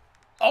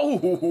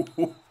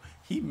 Oh,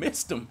 he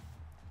missed him.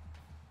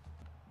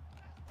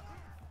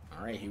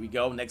 All right, here we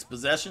go. Next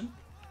possession.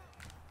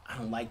 I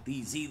don't like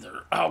these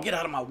either. Oh, get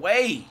out of my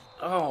way.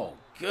 Oh,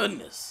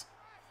 goodness.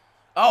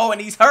 Oh,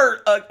 and he's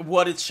hurt.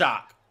 What a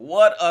shock.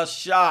 What a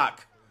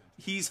shock.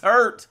 He's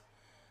hurt.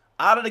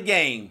 Out of the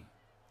game.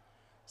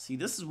 See,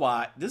 this is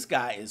why this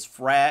guy is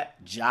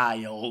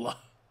fragile.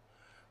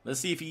 Let's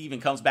see if he even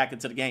comes back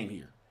into the game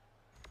here.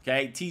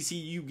 Okay,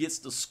 TCU gets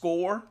the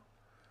score.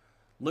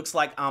 Looks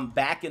like I'm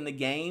back in the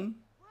game.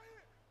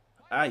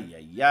 Ay,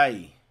 ay,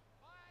 ay.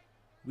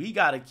 We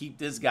got to keep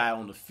this guy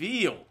on the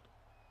field.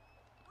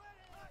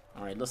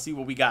 All right, let's see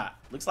what we got.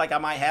 Looks like I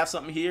might have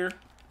something here.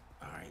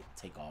 All right,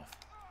 take off.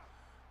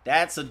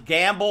 That's a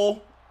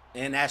gamble,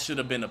 and that should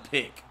have been a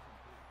pick.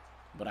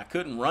 But I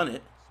couldn't run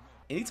it.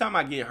 Anytime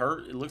I get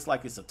hurt, it looks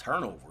like it's a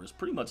turnover. It's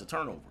pretty much a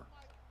turnover.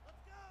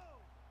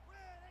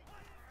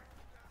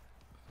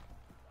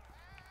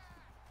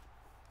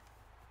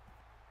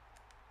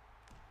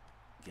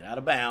 Get out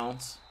of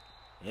bounds.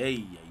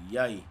 Hey,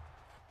 yay.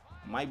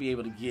 Might be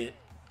able to get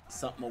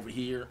something over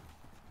here.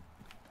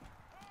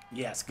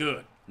 Yes,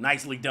 good.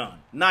 Nicely done.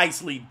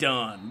 Nicely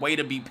done. Way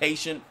to be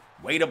patient.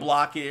 Way to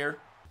block here.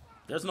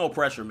 There's no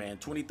pressure, man.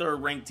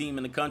 23rd ranked team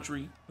in the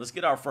country. Let's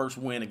get our first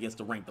win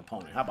against a ranked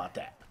opponent. How about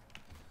that?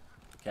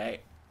 Okay.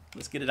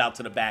 Let's get it out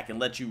to the back and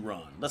let you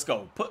run. Let's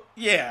go.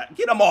 Yeah,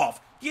 get them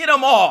off. Get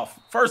them off.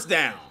 First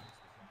down.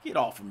 Get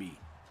off of me.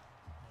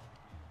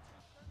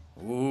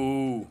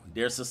 Ooh,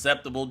 they're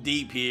susceptible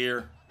deep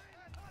here.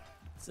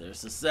 They're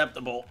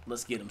susceptible.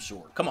 Let's get them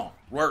short. Come on.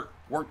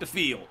 Work the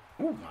field.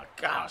 Oh, my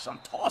gosh. I'm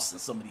tossing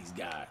some of these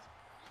guys.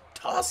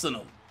 Tossing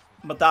them.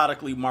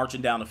 Methodically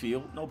marching down the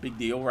field. No big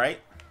deal, right?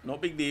 No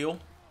big deal.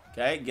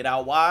 Okay, get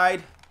out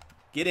wide.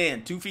 Get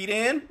in. 2 feet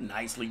in.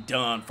 Nicely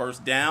done.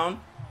 First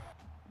down.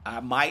 I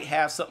might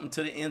have something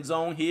to the end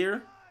zone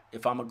here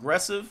if I'm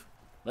aggressive.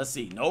 Let's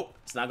see. Nope.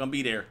 It's not going to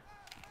be there.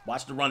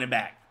 Watch the running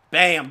back.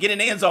 Bam. Get in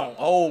the end zone.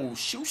 Oh,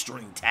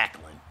 shoestring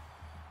tackling.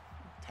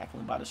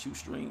 Tackling by the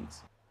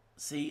shoestrings.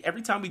 See,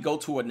 every time we go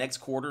to a next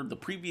quarter, the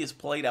previous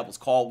play that was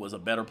called was a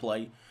better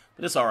play.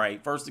 But it's all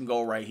right. First and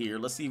goal right here.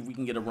 Let's see if we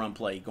can get a run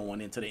play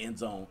going into the end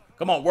zone.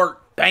 Come on,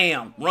 work.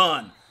 Bam.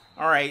 Run.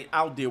 All right,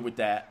 I'll deal with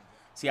that.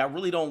 See, I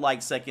really don't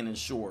like second and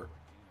short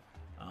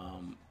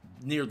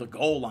near the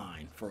goal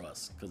line for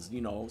us because,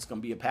 you know, it's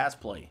going to be a pass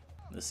play.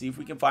 Let's see if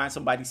we can find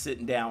somebody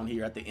sitting down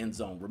here at the end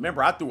zone.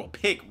 Remember, I threw a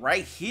pick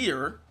right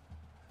here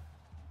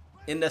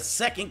in the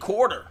second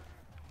quarter.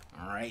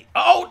 All right.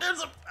 Oh,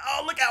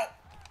 oh, look out.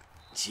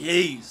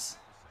 Jeez.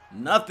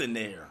 Nothing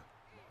there.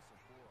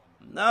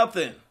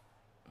 Nothing.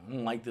 I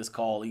don't like this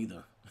call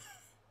either.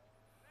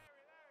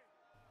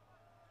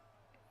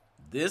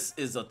 This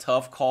is a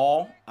tough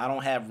call. I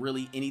don't have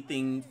really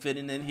anything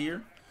fitting in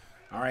here.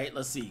 All right,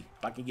 let's see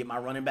if I can get my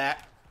running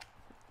back.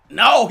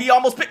 No, he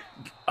almost picked.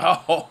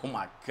 Oh,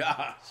 my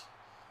gosh.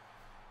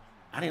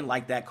 I didn't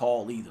like that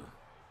call either.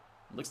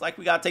 Looks like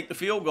we got to take the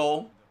field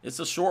goal. It's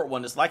a short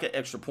one. It's like an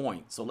extra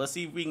point. So let's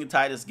see if we can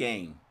tie this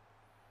game.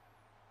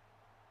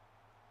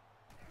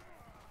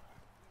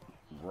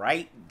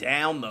 Right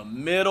down the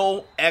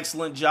middle.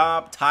 Excellent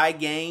job. Tie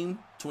game.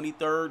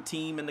 23rd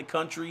team in the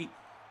country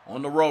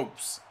on the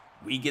ropes.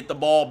 We get the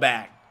ball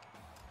back.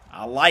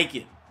 I like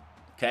it.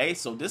 Okay,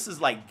 so this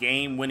is like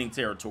game-winning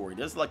territory.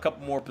 There's like a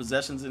couple more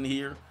possessions in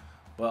here.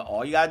 But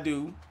all you got to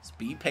do is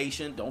be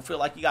patient. Don't feel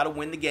like you got to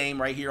win the game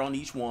right here on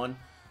each one.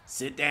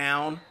 Sit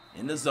down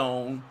in the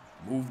zone.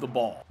 Move the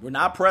ball. We're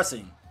not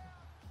pressing.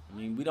 I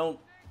mean, we don't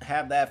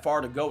have that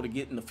far to go to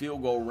get in the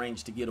field goal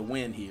range to get a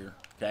win here.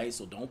 Okay,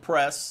 so don't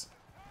press.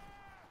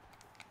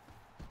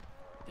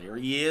 There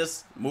he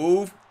is.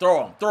 Move.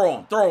 Throw him. Throw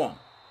him. Throw him.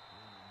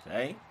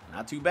 Okay,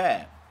 not too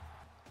bad.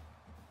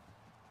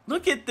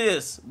 Look at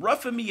this.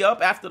 Roughing me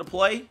up after the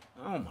play.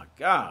 Oh, my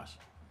gosh.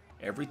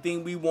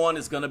 Everything we want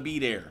is going to be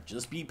there.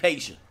 Just be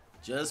patient.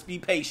 Just be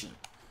patient.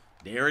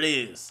 There it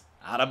is.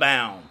 Out of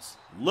bounds.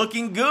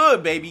 Looking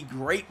good, baby.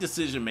 Great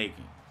decision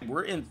making.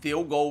 We're in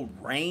field goal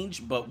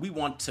range, but we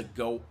want to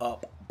go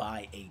up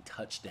by a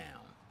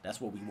touchdown. That's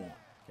what we want,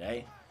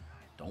 okay?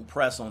 Don't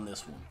press on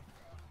this one.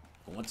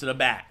 Going to the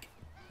back.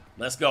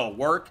 Let's go.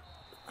 Work.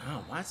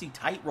 Oh, why is he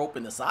tight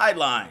roping the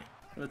sideline?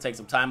 I'm going to take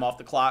some time off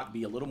the clock,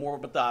 be a little more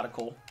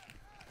methodical.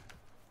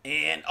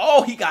 And,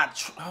 oh, he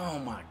got, oh,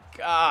 my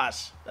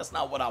gosh. That's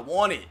not what I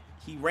wanted.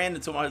 He ran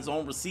into his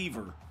own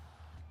receiver.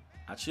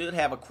 I should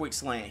have a quick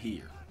slant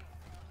here.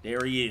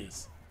 There he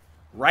is.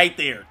 Right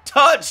there.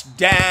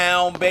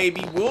 Touchdown,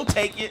 baby. We'll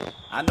take it.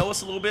 I know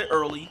it's a little bit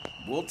early.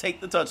 We'll take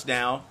the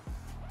touchdown.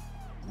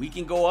 We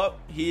can go up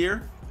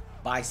here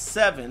by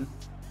 7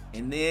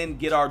 and then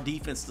get our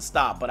defense to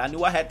stop. But I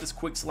knew I had this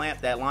quick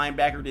slant. That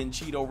linebacker didn't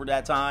cheat over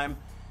that time.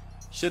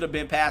 Should have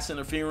been pass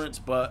interference,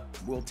 but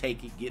we'll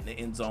take it. Get in the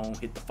end zone.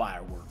 Hit the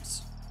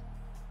fireworks.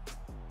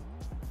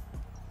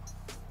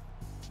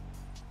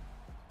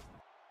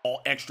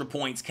 All extra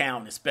points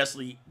count,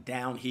 especially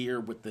down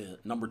here with the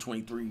number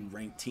 23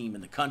 ranked team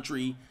in the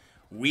country.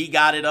 We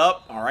got it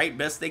up. All right,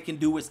 best they can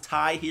do is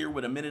tie here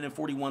with 1 minute and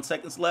 41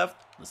 seconds left.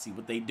 Let's see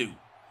what they do.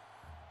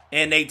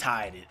 And they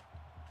tied it.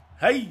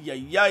 Hey, yay,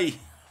 yay.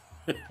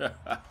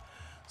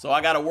 So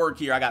I got to work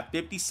here. I got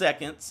 50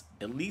 seconds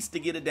at least to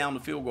get it down the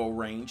field goal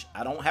range.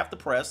 I don't have to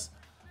press.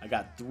 I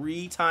got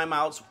 3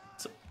 timeouts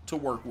to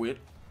work with.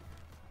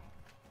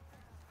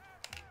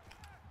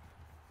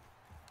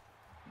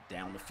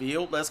 Down the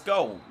field. Let's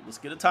go. Let's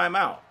get a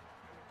timeout.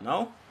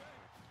 No?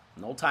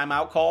 No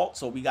timeout called,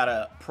 so we got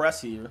to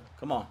press here.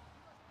 Come on.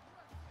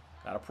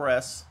 Got to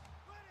press.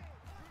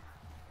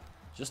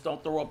 Just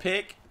don't throw a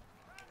pick.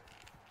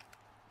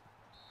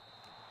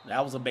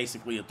 That was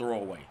basically a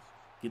throwaway.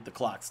 Get the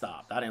clock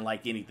stopped. I didn't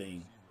like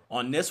anything.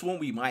 On this one,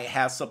 we might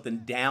have something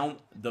down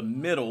the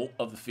middle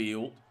of the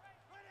field.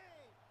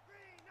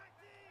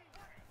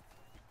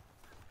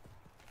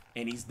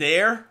 And he's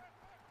there.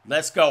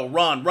 Let's go.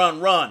 Run,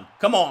 run, run.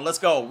 Come on, let's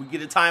go. We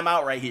get a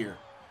timeout right here.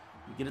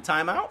 We get a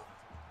timeout?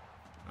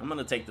 I'm going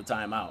to take the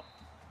timeout.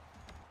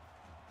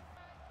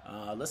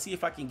 Let's see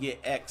if I can get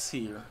X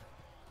here.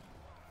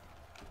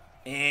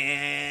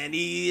 And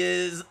he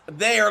is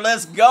there.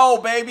 Let's go,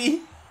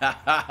 baby.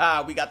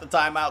 We got the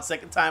timeout.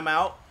 Second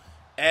timeout.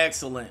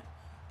 Excellent.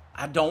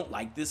 I don't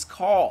like this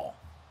call.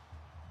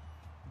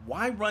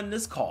 Why run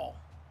this call?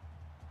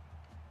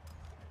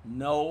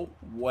 No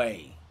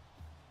way.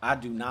 I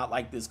do not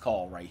like this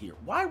call right here.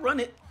 Why run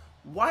it?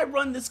 Why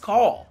run this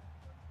call?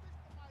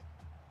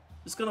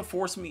 It's going to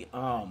force me.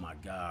 Oh, my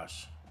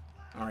gosh.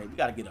 All right, we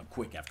got to get up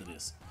quick after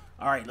this.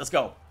 All right, let's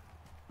go.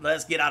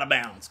 Let's get out of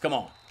bounds. Come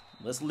on.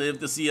 Let's live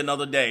to see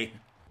another day.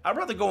 I'd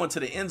rather go into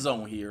the end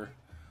zone here,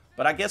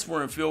 but I guess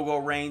we're in field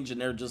goal range,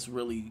 and they're just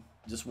really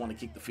just want to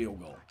kick the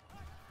field goal.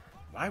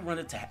 Why run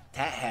it to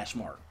that hash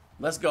mark?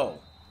 Let's go.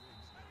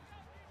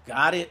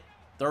 Got it.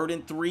 3rd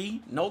and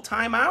 3. No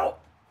timeout.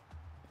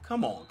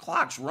 Come on,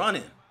 clock's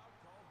running.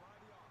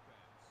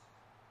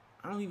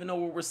 I don't even know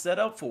what we're set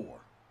up for.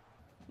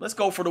 Let's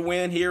go for the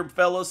win here,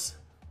 fellas.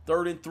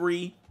 3rd and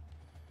 3.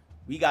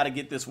 We got to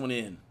get this one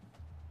in.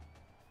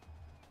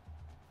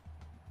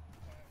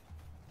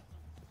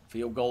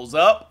 Field goes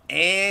up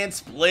and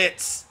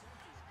splits.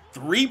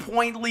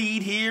 3-point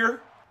lead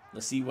here.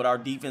 Let's see what our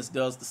defense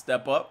does to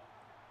step up.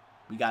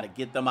 We got to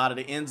get them out of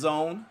the end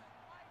zone.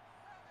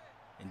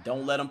 And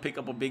don't let them pick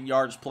up a big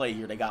yardage play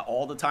here. They got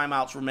all the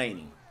timeouts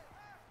remaining.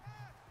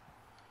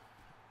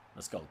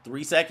 Let's go.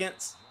 3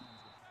 seconds.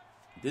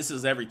 This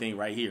is everything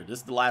right here. This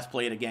is the last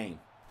play of the game.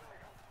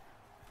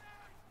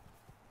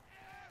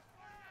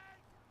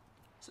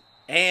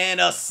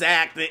 And a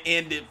sack to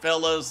end it,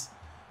 fellas.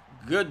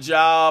 Good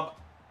job.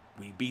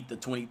 We beat the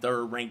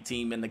 23rd ranked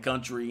team in the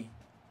country.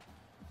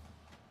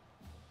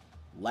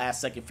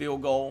 Last second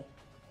field goal.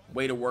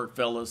 Way to work,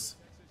 fellas.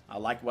 I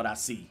like what I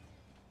see.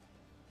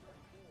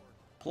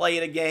 Play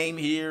the game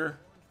here.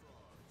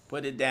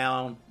 Put it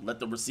down. Let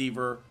the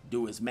receiver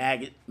do his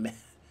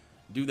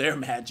do their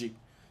magic.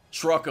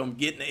 Truck them.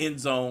 Get in the end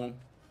zone.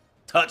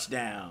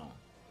 Touchdown.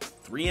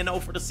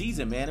 3-0 for the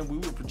season, man. And we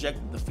were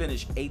projected to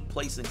finish 8th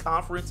place in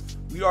conference.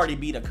 We already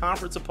beat a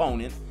conference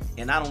opponent.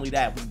 And not only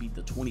that, we beat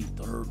the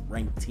 23rd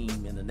ranked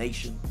team in the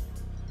nation.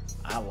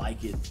 I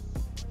like it.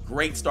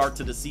 Great start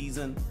to the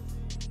season.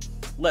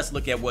 Let's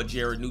look at what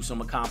Jared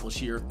Newsome accomplished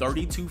here.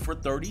 32 for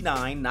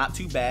 39. Not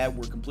too bad.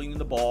 We're completing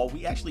the ball.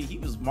 He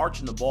was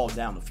marching the ball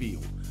down the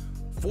field.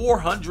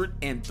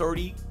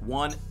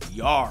 431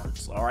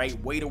 yards. All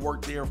right. Way to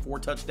work there. 4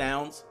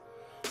 touchdowns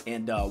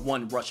and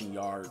 1 rushing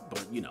yard.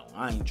 But, you know,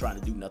 I ain't trying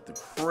to do nothing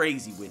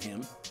crazy with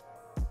him.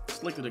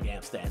 Let's look at the game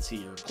stats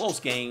here.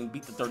 Close game.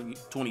 Beat the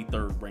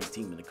 23rd ranked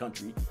team in the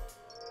country.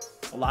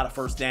 A lot of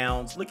first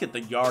downs. Look at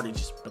the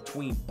yardage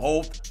between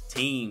both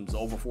teams.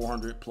 Over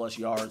 400 plus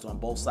yards on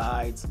both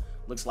sides.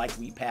 Looks like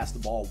we passed the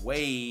ball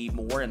way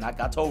more. And like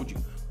I told you,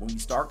 when we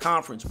start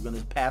conference, we're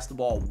going to pass the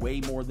ball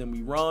way more than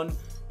we run.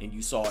 And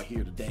you saw it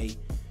here today.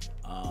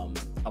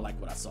 I like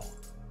what I saw.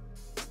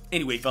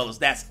 Anyway, fellas,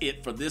 that's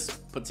it for this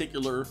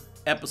particular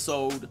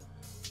episode.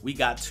 We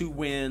got 2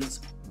 wins.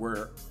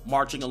 We're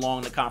marching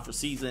along the conference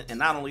season. And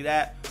not only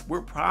that,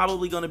 we're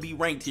probably going to be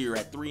ranked here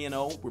at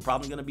 3-0. We're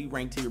probably going to be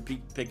ranked here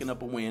picking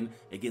up a win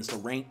against a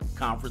ranked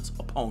conference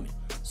opponent.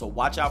 So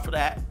watch out for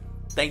that.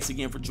 Thanks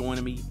again for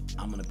joining me.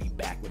 I'm going to be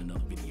back with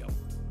another video.